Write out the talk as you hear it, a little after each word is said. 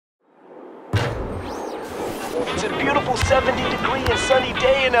It's a beautiful 70-degree and sunny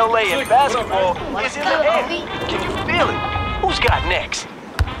day in LA, and basketball is in the air. Can you feel it? Who's got next?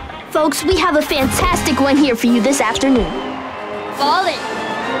 Folks, we have a fantastic one here for you this afternoon. Ballin'.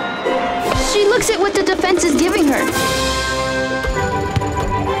 She looks at what the defense is giving her.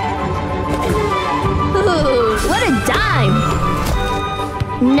 Ooh, what a dime!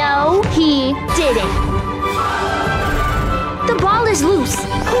 No, he didn't. The ball is loose.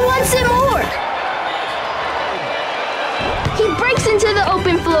 Who wants it more? He breaks into the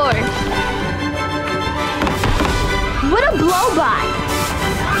open floor. What a blow-by!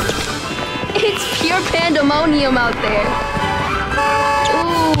 It's pure pandemonium out there.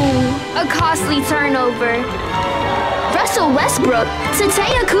 Ooh, a costly turnover. Russell Westbrook to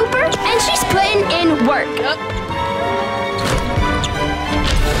Taya Cooper, and she's putting in work.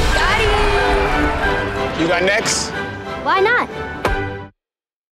 Got him! You got next? Why not?